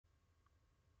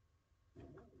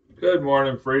Good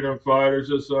morning, freedom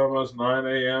fighters. It's almost 9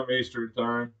 a.m. Eastern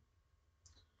Time.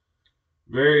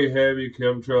 Very heavy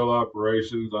chemtrail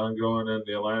operations ongoing in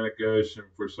the Atlantic Ocean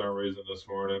for some reason this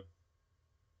morning.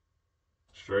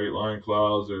 Straight line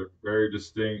clouds are very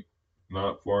distinct,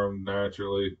 not formed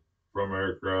naturally from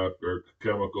aircraft or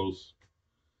chemicals.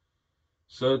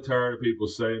 So tired of people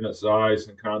saying it's ice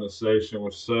and condensation.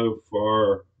 We're so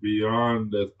far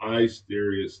beyond the ice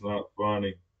theory, it's not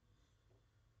funny.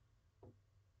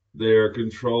 They are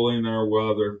controlling our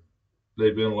weather.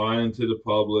 They've been lying to the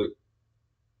public.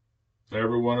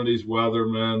 Every one of these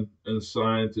weathermen and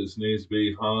scientists needs to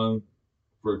be hung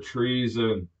for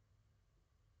treason.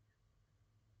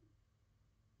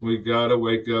 We got to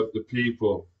wake up the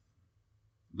people.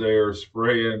 They are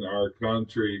spraying our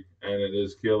country and it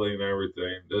is killing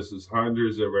everything. This is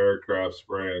hundreds of aircraft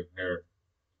spraying here.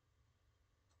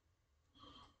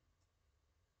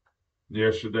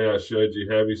 Yesterday, I showed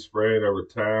you heavy spraying over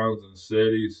towns and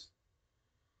cities.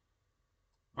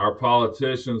 Our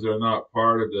politicians are not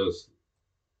part of this.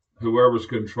 Whoever's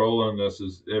controlling this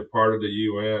is part of the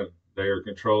UN. They are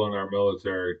controlling our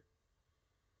military.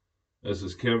 This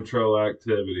is chemtrail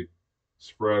activity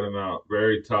spreading out,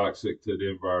 very toxic to the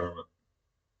environment.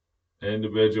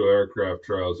 Individual aircraft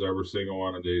trails, every single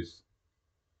one of these.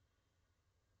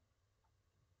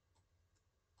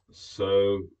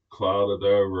 So clouded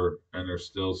over, and they're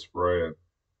still spraying.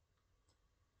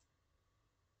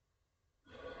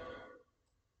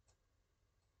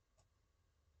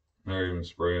 They're even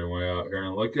spraying way out here.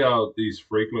 And look out these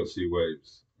frequency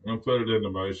waves. I'm going to put it into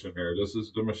motion here. This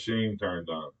is the machine turned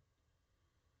on.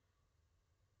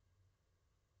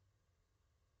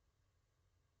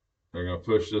 They're going to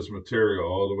push this material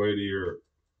all the way to Europe.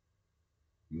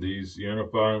 These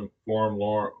uniform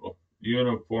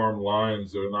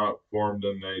lines are not formed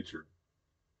in nature.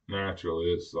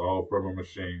 Naturally, it's all from a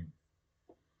machine.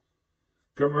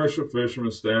 Commercial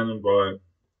fishermen standing by,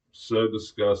 so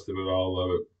disgusted with all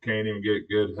of it. Can't even get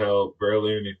good help,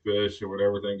 barely any fish, and when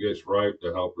everything gets ripe,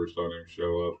 the helpers don't even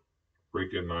show up.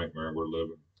 Freaking nightmare we're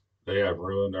living. They have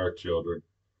ruined our children.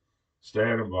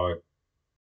 Standing by.